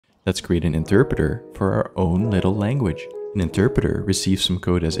Let's create an interpreter for our own little language. An interpreter receives some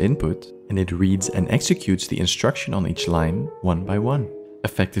code as input, and it reads and executes the instruction on each line one by one,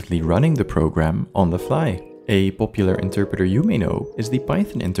 effectively running the program on the fly. A popular interpreter you may know is the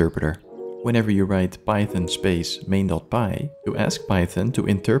Python interpreter. Whenever you write python space main.py, you ask Python to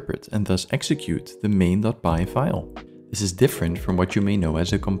interpret and thus execute the main.py file. This is different from what you may know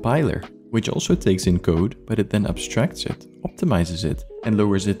as a compiler, which also takes in code, but it then abstracts it, optimizes it, and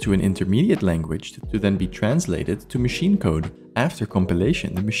lowers it to an intermediate language to then be translated to machine code. After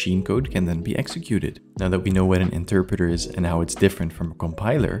compilation, the machine code can then be executed. Now that we know what an interpreter is and how it's different from a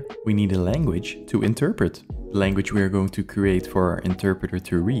compiler, we need a language to interpret. The language we are going to create for our interpreter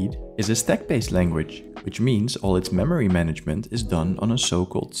to read is a stack-based language, which means all its memory management is done on a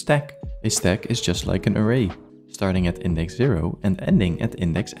so-called stack. A stack is just like an array, starting at index 0 and ending at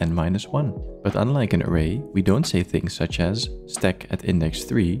index n-1. But unlike an array, we don't say things such as stack at index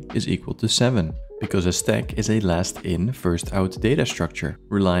 3 is equal to 7, because a stack is a last in, first out data structure,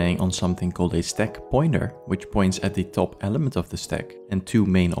 relying on something called a stack pointer, which points at the top element of the stack, and two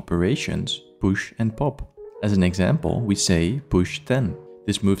main operations, push and pop. As an example, we say push 10.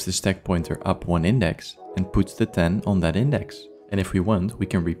 This moves the stack pointer up one index and puts the 10 on that index. And if we want, we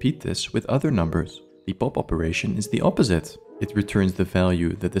can repeat this with other numbers. The pop operation is the opposite. It returns the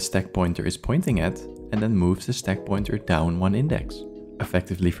value that the stack pointer is pointing at and then moves the stack pointer down one index,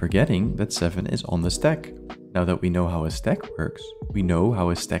 effectively forgetting that 7 is on the stack. Now that we know how a stack works, we know how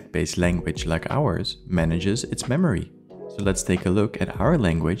a stack-based language like ours manages its memory. So let's take a look at our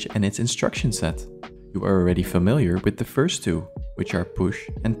language and its instruction set. You are already familiar with the first two, which are push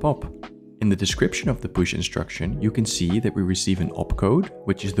and pop. In the description of the push instruction, you can see that we receive an opcode,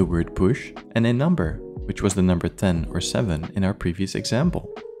 which is the word push, and a number, which was the number 10 or 7 in our previous example.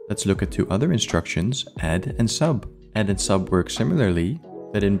 Let's look at two other instructions, add and sub. Add and sub work similarly,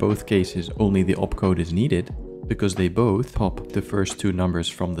 that in both cases only the opcode is needed, because they both pop the first two numbers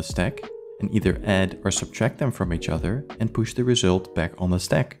from the stack and either add or subtract them from each other and push the result back on the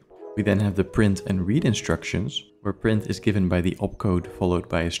stack. We then have the print and read instructions, where print is given by the opcode followed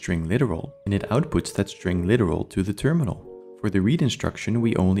by a string literal, and it outputs that string literal to the terminal. For the read instruction,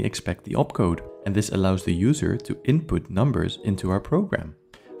 we only expect the opcode, and this allows the user to input numbers into our program.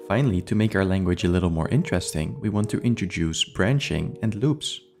 Finally, to make our language a little more interesting, we want to introduce branching and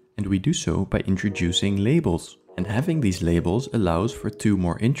loops. And we do so by introducing labels. And having these labels allows for two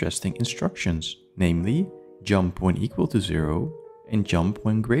more interesting instructions, namely jump when equal to 0 and jump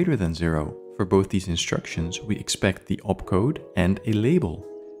when greater than 0. For both these instructions, we expect the opcode and a label.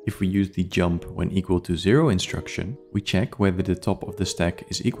 If we use the jump when equal to 0 instruction, we check whether the top of the stack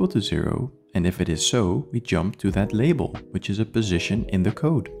is equal to 0, and if it is so, we jump to that label, which is a position in the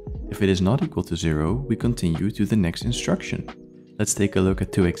code. If it is not equal to 0, we continue to the next instruction. Let's take a look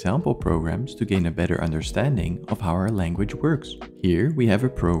at two example programs to gain a better understanding of how our language works. Here we have a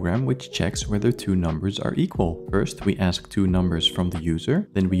program which checks whether two numbers are equal. First, we ask two numbers from the user,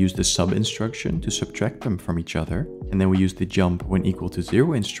 then we use the sub instruction to subtract them from each other, and then we use the jump when equal to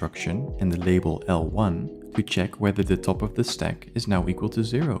 0 instruction and the label L1 to check whether the top of the stack is now equal to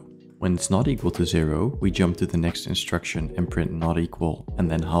 0. When it's not equal to 0, we jump to the next instruction and print not equal and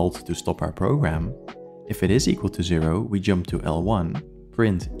then halt to stop our program. If it is equal to 0, we jump to L1,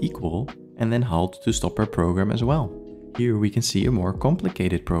 print equal, and then halt to stop our program as well. Here we can see a more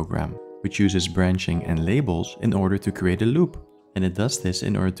complicated program, which uses branching and labels in order to create a loop. And it does this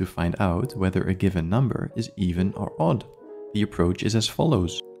in order to find out whether a given number is even or odd. The approach is as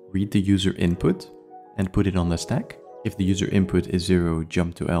follows. Read the user input and put it on the stack. If the user input is 0,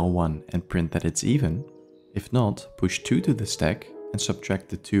 jump to L1 and print that it's even. If not, push 2 to the stack and subtract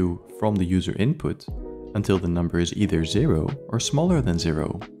the 2 from the user input until the number is either 0 or smaller than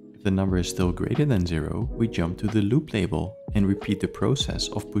 0. If the number is still greater than 0, we jump to the loop label and repeat the process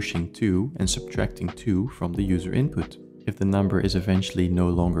of pushing 2 and subtracting 2 from the user input. If the number is eventually no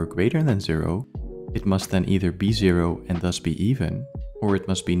longer greater than 0, it must then either be 0 and thus be even, or it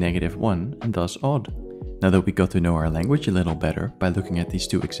must be -1 and thus odd. Now that we got to know our language a little better by looking at these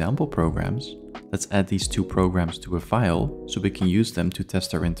two example programs, let's add these two programs to a file so we can use them to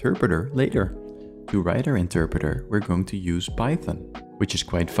test our interpreter later. To write our interpreter, we're going to use Python, which is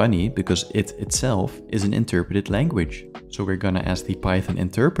quite funny because it itself is an interpreted language. So we're gonna ask the Python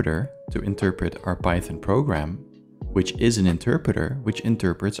interpreter to interpret our Python program, which is an interpreter which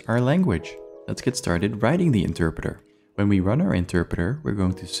interprets our language. Let's get started writing the interpreter. When we run our interpreter, we're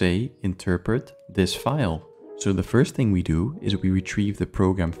going to say interpret this file. So the first thing we do is we retrieve the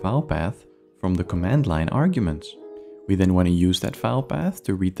program file path from the command line arguments. We then want to use that file path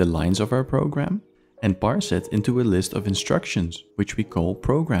to read the lines of our program, and parse it into a list of instructions, which we call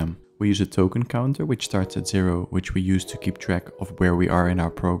program. We use a token counter which starts at 0, which we use to keep track of where we are in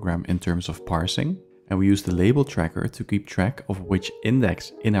our program in terms of parsing. And we use the label tracker to keep track of which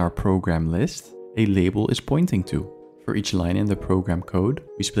index in our program list a label is pointing to. For each line in the program code,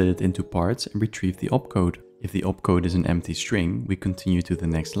 we split it into parts and retrieve the opcode. If the opcode is an empty string, we continue to the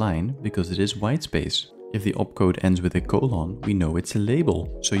next line because it is whitespace. If the opcode ends with a colon, we know it's a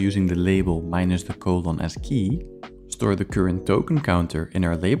label. So using the label minus the colon as key, store the current token counter in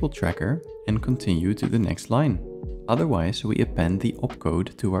our label tracker and continue to the next line. Otherwise, we append the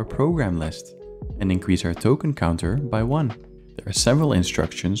opcode to our program list and increase our token counter by 1. There are several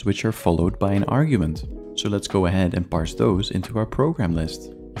instructions which are followed by an argument. So let's go ahead and parse those into our program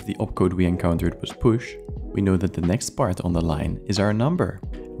list. If the opcode we encountered was push, we know that the next part on the line is our number.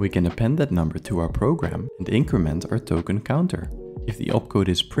 We can append that number to our program and increment our token counter. If the opcode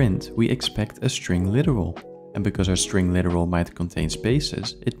is print, we expect a string literal. And because our string literal might contain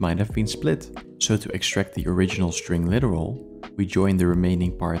spaces, it might have been split. So to extract the original string literal, we join the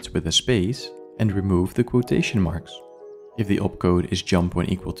remaining parts with a space and remove the quotation marks. If the opcode is jump when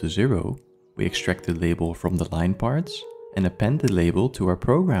equal to 0, we extract the label from the line parts and append the label to our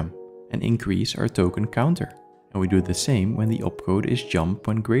program and increase our token counter. And we do the same when the opcode is jump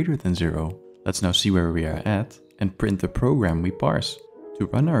when greater than 0. Let's now see where we are at and print the program we parse. To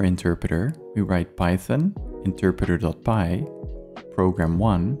run our interpreter, we write Python interpreter.py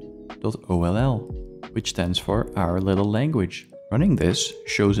program1.oll, which stands for our little language. Running this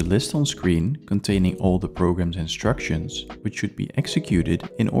shows a list on screen containing all the program's instructions, which should be executed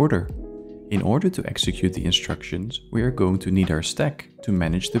in order. In order to execute the instructions, we are going to need our stack to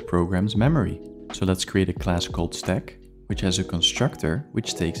manage the program's memory. So let's create a class called stack, which has a constructor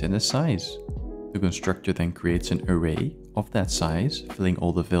which takes in a size. The constructor then creates an array of that size, filling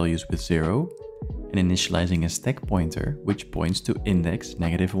all the values with 0, and initializing a stack pointer which points to index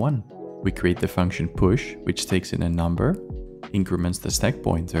 -1. We create the function push, which takes in a number, increments the stack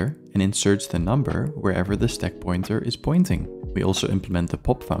pointer, and inserts the number wherever the stack pointer is pointing. We also implement the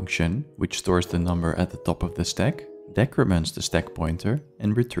pop function, which stores the number at the top of the stack, decrements the stack pointer,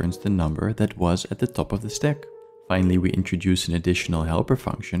 and returns the number that was at the top of the stack. Finally, we introduce an additional helper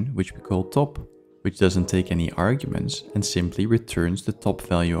function, which we call top, which doesn't take any arguments and simply returns the top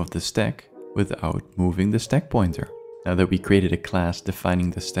value of the stack without moving the stack pointer. Now that we created a class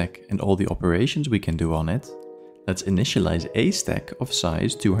defining the stack and all the operations we can do on it, let's initialize a stack of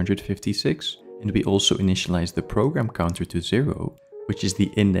size 256, and we also initialize the program counter to 0, which is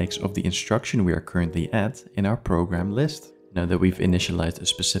the index of the instruction we are currently at in our program list. Now that we've initialized a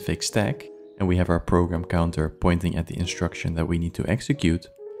specific stack, and we have our program counter pointing at the instruction that we need to execute,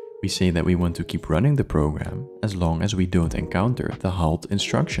 we say that we want to keep running the program as long as we don't encounter the halt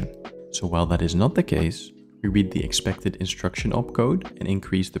instruction. So while that is not the case, we read the expected instruction opcode and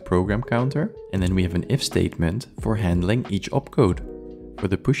increase the program counter, and then we have an if statement for handling each opcode. For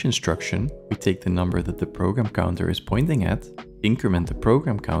the push instruction, we take the number that the program counter is pointing at, increment the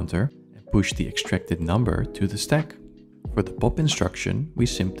program counter, and push the extracted number to the stack. For the pop instruction, we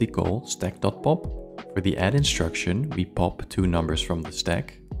simply call stack.pop. For the add instruction, we pop 2 numbers from the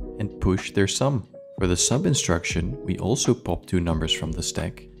stack and push their sum. For the sub instruction, we also pop 2 numbers from the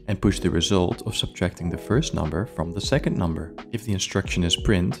stack and push the result of subtracting the first number from the second number. If the instruction is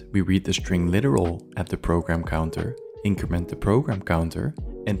print, we read the string literal at the program counter, increment the program counter,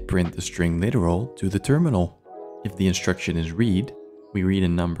 and print the string literal to the terminal. If the instruction is read, we read a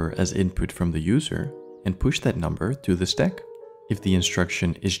number as input from the user and push that number to the stack. If the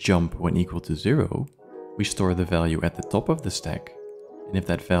instruction is jump when equal to 0, we store the value at the top of the stack. And if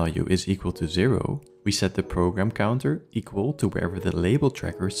that value is equal to 0, we set the program counter equal to wherever the label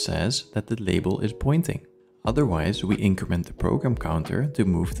tracker says that the label is pointing. Otherwise, we increment the program counter to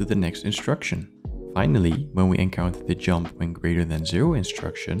move to the next instruction. Finally, when we encounter the jump when greater than 0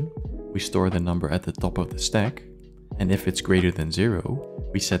 instruction, we store the number at the top of the stack, and if it's greater than 0,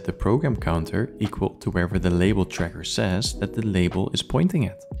 we set the program counter equal to wherever the label tracker says that the label is pointing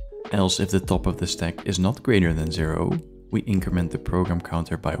at. Else, if the top of the stack is not greater than 0, we increment the program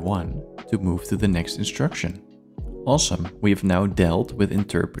counter by 1 to move to the next instruction. Awesome, we have now dealt with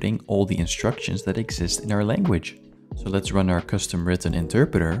interpreting all the instructions that exist in our language. So let's run our custom written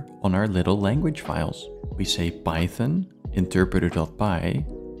interpreter on our little language files. We say Python interpreter.py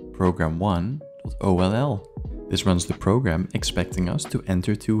program1.oll. This runs the program expecting us to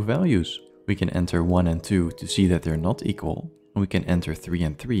enter 2 values. We can enter 1 and 2 to see that they're not equal, and we can enter 3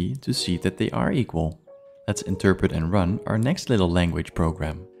 and 3 to see that they are equal. Let's interpret and run our next little language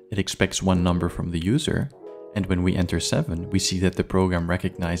program. It expects 1 number from the user, and when we enter 7, we see that the program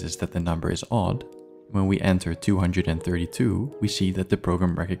recognizes that the number is odd, When we enter 232, we see that the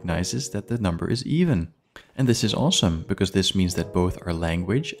program recognizes that the number is even. And this is awesome, because this means that both our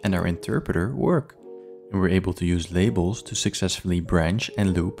language and our interpreter work. And we're able to use labels to successfully branch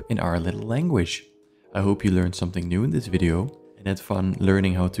and loop in our little language. I hope you learned something new in this video and had fun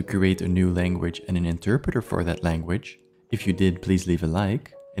learning how to create a new language and an interpreter for that language. If you did, please leave a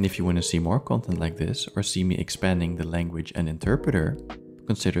like. And if you want to see more content like this or see me expanding the language and interpreter,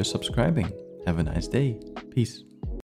 consider subscribing. Have a nice day. Peace.